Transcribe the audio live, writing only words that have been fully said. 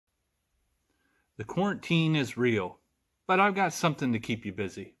The quarantine is real, but I've got something to keep you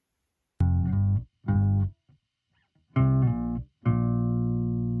busy.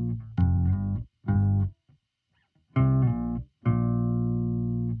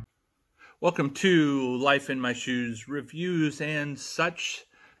 Welcome to Life in My Shoes reviews and such.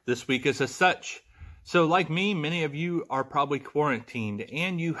 This week is a such. So like me, many of you are probably quarantined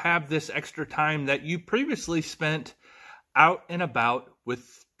and you have this extra time that you previously spent out and about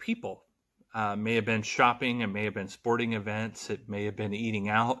with people. May have been shopping, it may have been sporting events, it may have been eating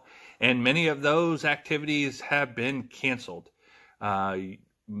out, and many of those activities have been canceled.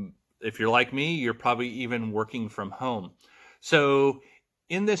 If you're like me, you're probably even working from home. So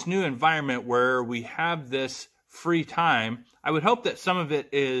in this new environment where we have this free time, I would hope that some of it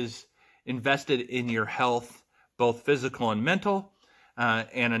is invested in your health, both physical and mental.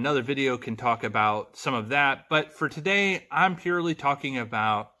 And another video can talk about some of that. But for today, I'm purely talking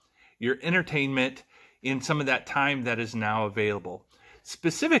about your entertainment in some of that time that is now available.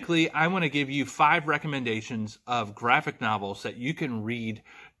 Specifically, I want to give you 5 recommendations of graphic novels that you can read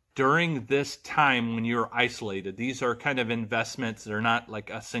during this time when you're isolated. These are kind of investments. They're not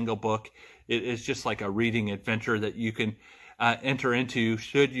like a single book. It is just like a reading adventure that you can enter into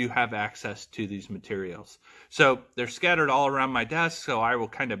should you have access to these materials. So they're scattered all around my desk, so I will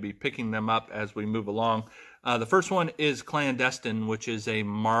kind of be picking them up as we move along. The first one is ClanDestine, which is a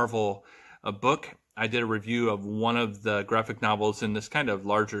Marvel book. I did a review of one of the graphic novels in this kind of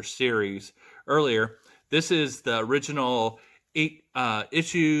larger series earlier. This is the original 8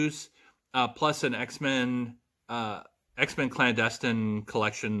 issues plus an X-Men ClanDestine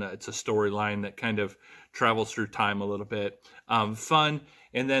collection. It's a storyline that kind of travels through time a little bit. Fun.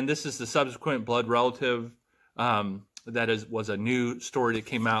 And then this is the subsequent Blood Relative that was a new story that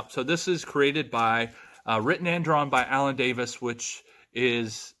came out. So this is created by, written and drawn by Alan Davis, which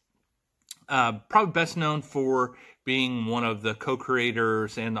is probably best known for being one of the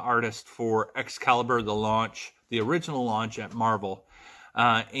co-creators and the artist for Excalibur, the original launch at Marvel,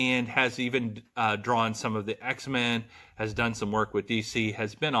 and has even drawn some of the X-Men, has done some work with DC,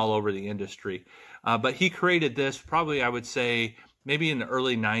 has been all over the industry. But he created this probably, I would say, maybe in the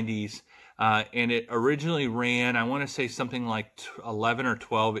early 90s, and it originally ran, I want to say something like 11 or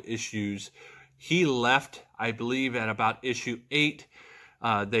 12 issues. He left, I believe, at about issue 8.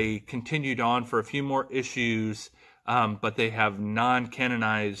 They continued on for a few more issues, but they have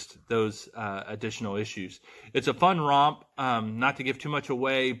non-canonized those additional issues. It's a fun romp, not to give too much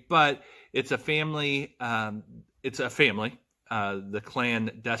away, but it's a family. The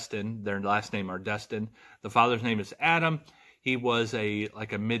ClanDestine, their last name are Destin. The father's name is Adam. He was a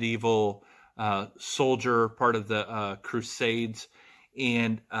medieval soldier, part of the Crusades,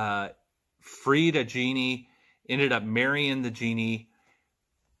 and freed a genie, ended up marrying the genie,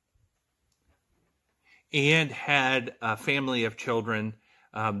 and had a family of children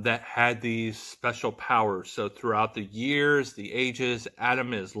that had these special powers. So throughout the years, the ages,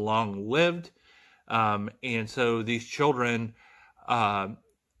 Adam is long-lived. And so these children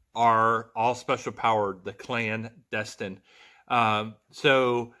are all special powered, the ClanDestine.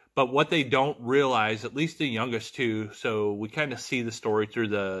 But what they don't realize, at least the youngest two, so we kind of see the story through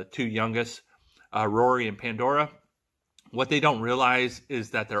the 2 youngest, Rory and Pandora. What they don't realize is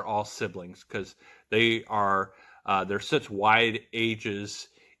that they're all siblings, because they are they're such wide ages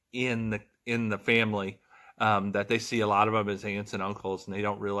in the family that they see a lot of them as aunts and uncles, and they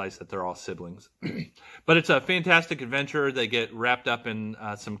don't realize that they're all siblings. But it's a fantastic adventure. They get wrapped up in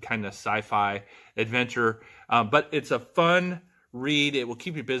some kind of sci-fi adventure, but it's a fun read. It will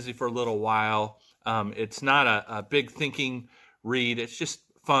keep you busy for a little while. It's not a big thinking read. It's just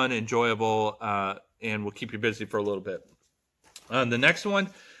fun, enjoyable, and will keep you busy for a little bit. The next one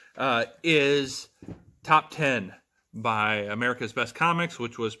is Top 10 by America's Best Comics,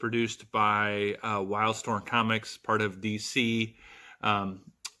 which was produced by Wildstorm Comics, part of DC,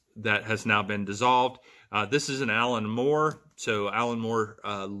 that has now been dissolved. This is an Alan Moore. So Alan Moore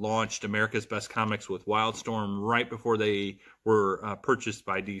launched America's Best Comics with Wildstorm right before they were purchased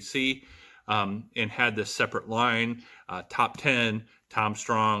by DC, and had this separate line, Top 10, Tom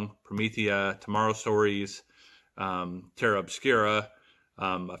Strong, Promethea, Tomorrow Stories, Terra Obscura,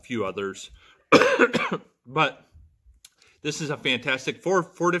 a few others. But this is a fantastic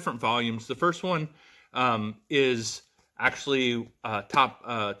four different volumes. The first one is actually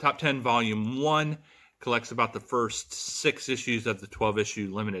top 10 volume 1, collects about the first 6 issues of the 12-issue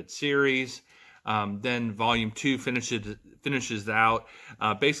limited series. Then volume 2 finishes out.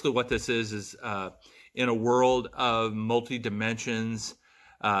 Basically what this is in a world of multi-dimensions,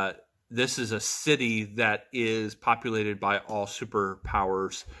 this is a city that is populated by all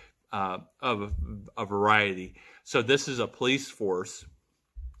superpowers of a variety. So this is a police force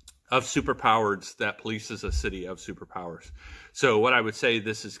of superpowers that polices a city of superpowers. So what I would say,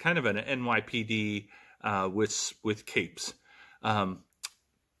 this is kind of an NYPD with capes.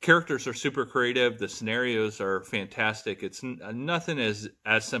 Characters are super creative. The scenarios are fantastic. It's nothing as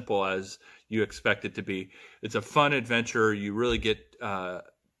simple as you expect it to be. It's a fun adventure. You really get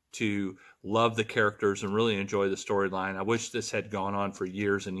to love the characters and really enjoy the storyline. I wish this had gone on for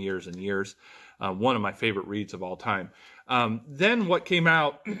years and years and years. One of my favorite reads of all time. Then what came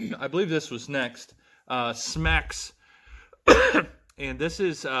out, I believe this was next, Smacks. And this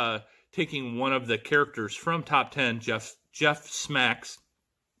is taking one of the characters from Top 10, Jeff Smacks,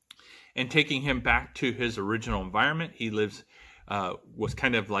 and taking him back to his original environment. He was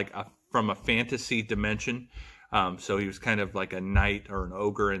kind of like from a fantasy dimension. So he was kind of like a knight or an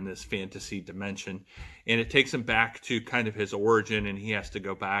ogre in this fantasy dimension. And it takes him back to kind of his origin, and he has to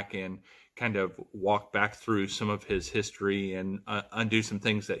go back and kind of walk back through some of his history and undo some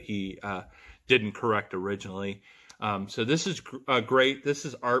things that he didn't correct originally. So this is great. This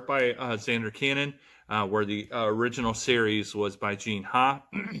is art by Xander Cannon, where the original series was by Gene Ha.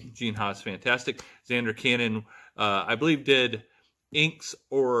 Gene Ha is fantastic. Xander Cannon, I believe, did inks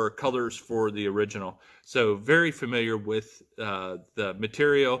or colors for the original. So very familiar with the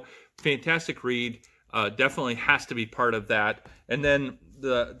material. Fantastic read. Definitely has to be part of that. And then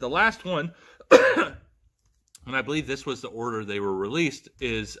the last one, and I believe this was the order they were released,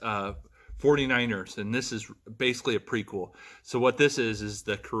 is 49ers, and this is basically a prequel. So what this is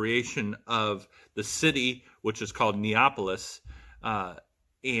the creation of the city, which is called Neapolis,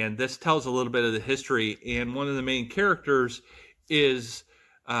 and this tells a little bit of the history, and one of the main characters is,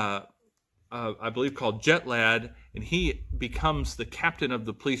 I believe, called Jet Lad, and he becomes the captain of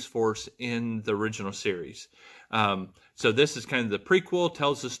the police force in the original series. So this is kind of the prequel,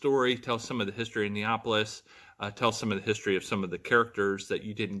 tells the story, tells some of the history of Neapolis, tells some of the history of some of the characters that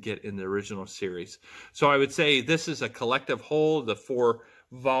you didn't get in the original series. So I would say this is a collective whole. The 4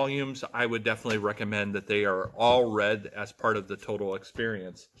 volumes, I would definitely recommend that they are all read as part of the total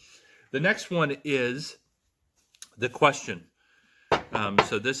experience. The next one is The Question.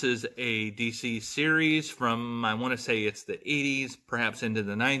 So this is a DC series from, I want to say it's the 80s, perhaps into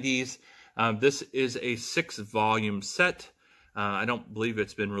the 90s. This is a 6-volume set. I don't believe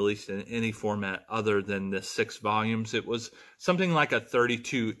it's been released in any format other than the 6 volumes. It was something like a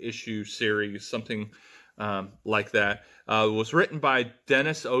 32-issue series, something like that. It was written by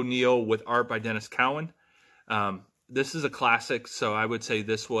Dennis O'Neil with art by Dennis Cowan. This is a classic, so I would say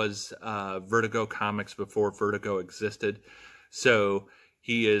this was Vertigo Comics before Vertigo existed. So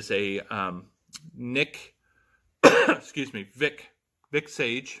he is a Vic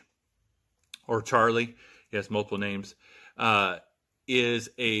Sage, or Charlie, he has multiple names, is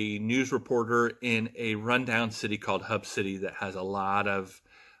a news reporter in a rundown city called Hub City that has a lot of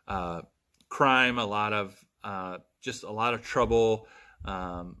crime, a lot of trouble.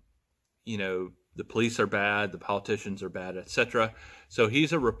 You know, the police are bad, the politicians are bad, etc. So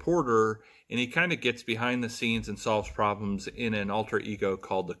he's a reporter, and he kind of gets behind the scenes and solves problems in an alter ego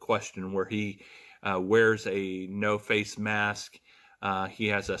called The Question, where he wears a no-face mask. He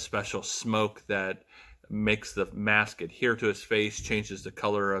has a special smoke that makes the mask adhere to his face, changes the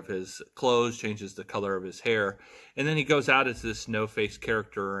color of his clothes, changes the color of his hair. And then he goes out as this no-face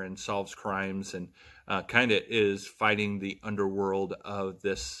character and solves crimes, and kind of is fighting the underworld of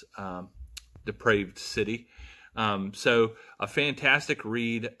this depraved city. So a fantastic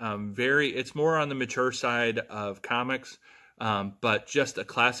read. It's more on the mature side of comics, but just a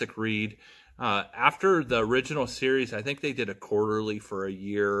classic read. After the original series, I think they did a quarterly for a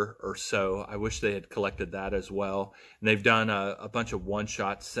year or so. I wish they had collected that as well. And they've done a bunch of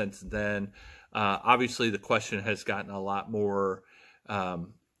one-shots since then. Obviously, The Question has gotten a lot more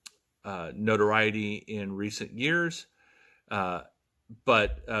notoriety in recent years,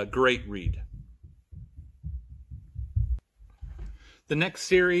 but a great read. The next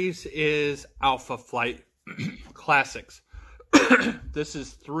series is Alpha Flight Classics. This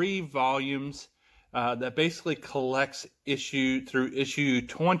is 3 volumes that basically collects issue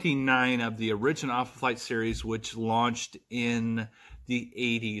 29 of the original Alpha Flight series, which launched in the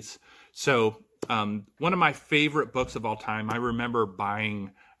 80s. So one of my favorite books of all time. I remember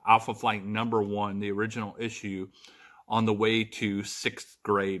buying Alpha Flight #1, the original issue, on the way to 6th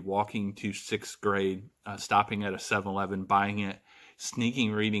grade, walking to 6th grade, stopping at a 7-Eleven, buying it,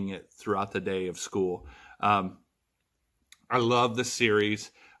 sneaking reading it throughout the day of school. I love the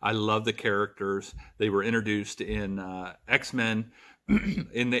series. I love the characters. They were introduced in X-Men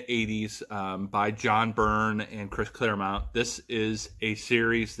in the 80s by John Byrne and Chris Claremont. This is a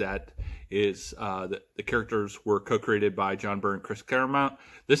series that is the characters were co-created by John Byrne and Chris Claremont.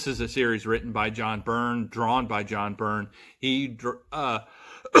 This is a series written by John Byrne, drawn by John Byrne. He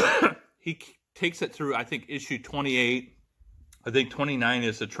he takes it through, I think, issue 28. I think 29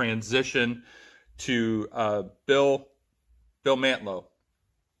 is a transition to Bill Mantlo,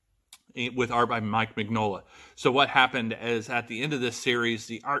 with art by Mike Mignola. So what happened is, at the end of this series,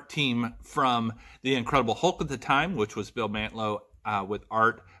 the art team from The Incredible Hulk at the time, which was Bill Mantlo, with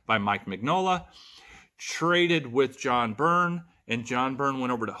art by Mike Mignola, traded with John Byrne, and John Byrne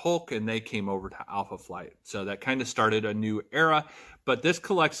went over to Hulk, and they came over to Alpha Flight. So that kind of started a new era. But this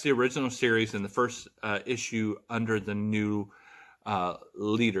collects the original series in the first issue under the new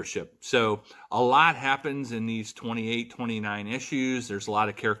leadership. So a lot happens in these 28, 29 issues. There's a lot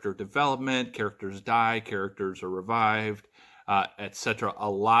of character development. Characters die, characters are revived, etc. A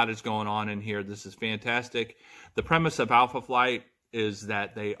lot is going on in here. This is fantastic. The premise of Alpha Flight is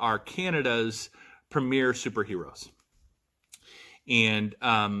that they are Canada's premier superheroes. And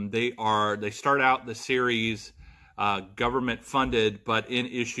they start out the series government funded, but in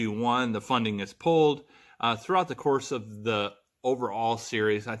issue 1, the funding is pulled. Throughout the course of the overall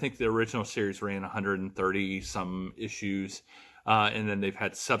series, I think the original series ran 130 some issues, and then they've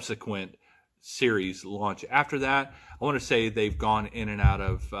had subsequent series launch after that. I want to say they've gone in and out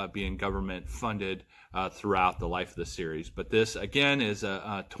of being government funded throughout the life of the series. But this, again, is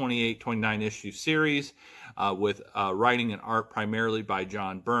a 28, 29 issue series with writing and art primarily by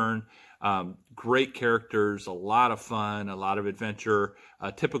John Byrne. Great characters, a lot of fun, a lot of adventure,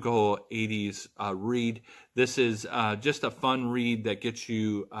 a typical 80s read. This is just a fun read that gets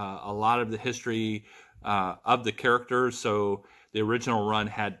you a lot of the history of the characters. So the original run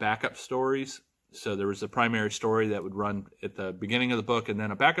had backup stories. So there was a primary story that would run at the beginning of the book, and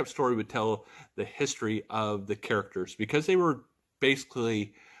then a backup story would tell the history of the characters, because they were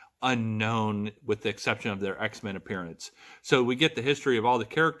basically unknown with the exception of their X-Men appearance. So we get the history of all the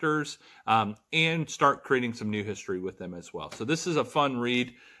characters and start creating some new history with them as well. So this is a fun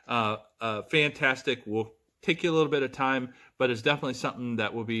read, fantastic. Will take you a little bit of time, but it's definitely something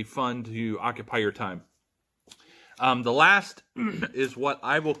that will be fun to occupy your time. The last is what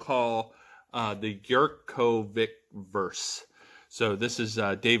I will call the Yurkovich verse. So this is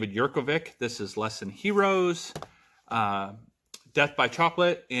David Yurkovich. This is Less Than Heroes, Death by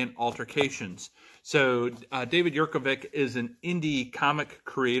Chocolate, and Altercations. So David Yurkovich is an indie comic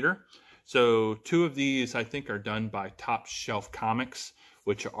creator. So 2 of these, I think, are done by Top Shelf Comics,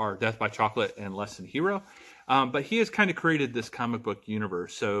 which are Death by Chocolate and Less Than Hero. But he has kind of created this comic book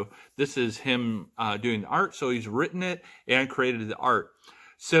universe. So this is him doing the art. So he's written it and created the art.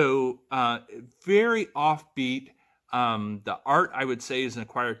 So very offbeat. The art, I would say, is an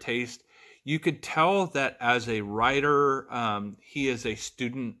acquired taste. You could tell that as a writer, he is a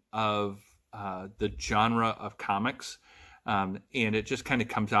student of the genre of comics, and it just kind of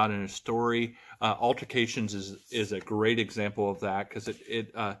comes out in a story. Altercations is a great example of that, because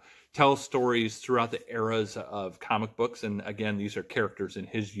it tells stories throughout the eras of comic books, and again, these are characters in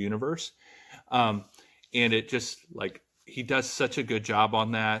his universe, and it just, like, he does such a good job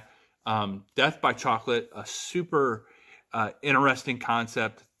on that. Death by Chocolate, a super interesting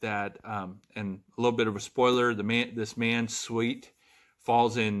concept that, and a little bit of a spoiler, this man, Sweet,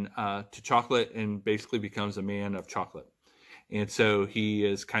 falls in to chocolate and basically becomes a man of chocolate. And so he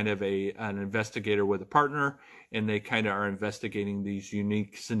is kind of an investigator with a partner, and they kind of are investigating these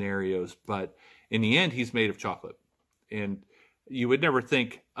unique scenarios. But in the end, he's made of chocolate. And you would never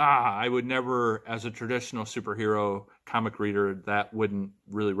think, I would never, as a traditional superhero comic reader, that wouldn't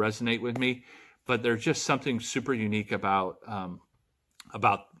really resonate with me. But there's just something super unique about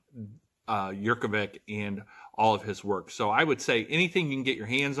Yurkovich and all of his work. So I would say anything you can get your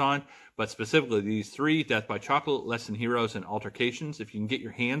hands on, but specifically these 3, Death by Chocolate, Less Than Heroes, and Altercations, if you can get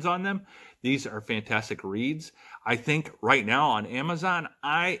your hands on them, these are fantastic reads. I think right now on Amazon,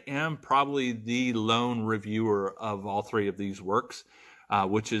 I am probably the lone reviewer of all 3 of these works,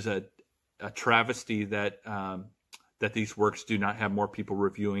 which is a travesty that these works do not have more people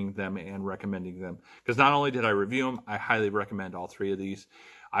reviewing them and recommending them. Because not only did I review them, I highly recommend all 3 of these.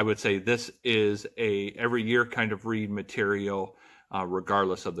 I would say this is a every year kind of read material,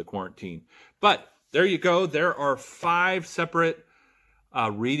 regardless of the quarantine. But there you go. There are 5 separate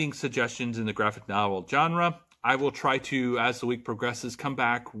reading suggestions in the graphic novel genre. I will try to, as the week progresses, come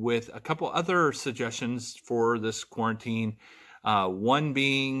back with a couple other suggestions for this quarantine. One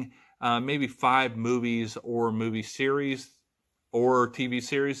being maybe 5 movies or movie series or TV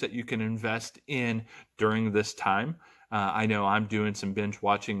series that you can invest in during this time. I know I'm doing some binge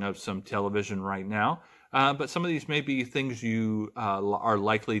watching of some television right now, but some of these may be things you are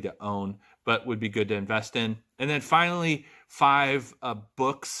likely to own, but would be good to invest in. And then finally, 5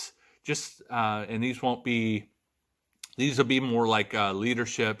 books. And these will be more like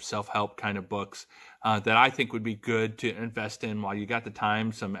leadership, self-help kind of books that I think would be good to invest in while you got the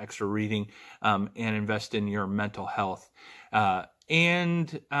time, some extra reading, and invest in your mental health.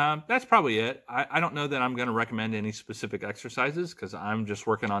 And that's probably it. I don't know that I'm going to recommend any specific exercises because I'm just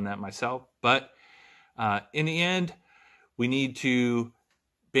working on that myself. But in the end, we need to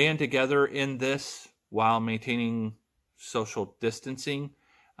band together in this while maintaining social distancing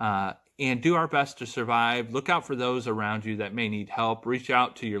and do our best to survive. Look out for those around you that may need help. Reach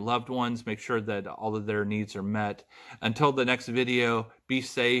out to your loved ones. Make sure that all of their needs are met. Until the next video, be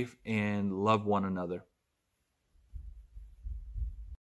safe and love one another.